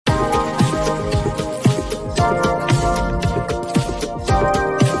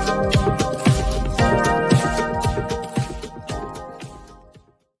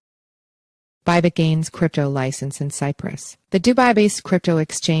Bybit gains crypto license in Cyprus. The Dubai-based crypto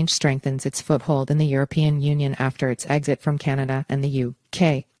exchange strengthens its foothold in the European Union after its exit from Canada and the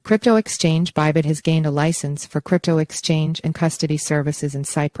UK. Crypto exchange Bybit has gained a license for crypto exchange and custody services in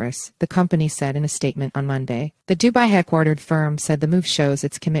Cyprus, the company said in a statement on Monday. The Dubai-headquartered firm said the move shows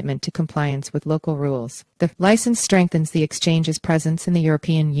its commitment to compliance with local rules. The license strengthens the exchange's presence in the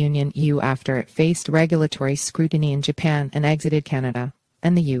European Union (EU) after it faced regulatory scrutiny in Japan and exited Canada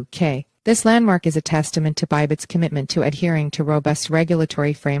and the UK. This landmark is a testament to Bybit's commitment to adhering to robust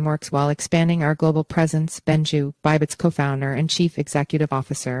regulatory frameworks while expanding our global presence, Zhou, Bybit's co-founder and chief executive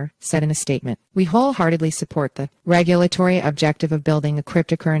officer, said in a statement. We wholeheartedly support the regulatory objective of building a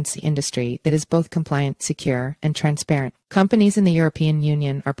cryptocurrency industry that is both compliant, secure, and transparent. Companies in the European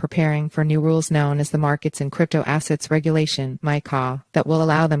Union are preparing for new rules known as the Markets in Crypto Assets Regulation (MiCA) that will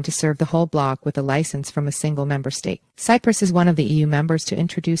allow them to serve the whole bloc with a license from a single member state. Cyprus is one of the EU members to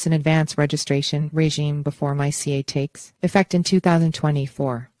introduce an advance registration regime before MiCA takes effect in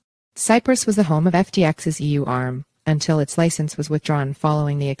 2024. Cyprus was the home of FTX's EU arm until its license was withdrawn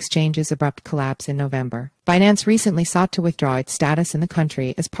following the exchange's abrupt collapse in November. Binance recently sought to withdraw its status in the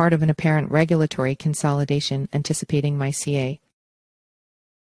country as part of an apparent regulatory consolidation anticipating MiCA.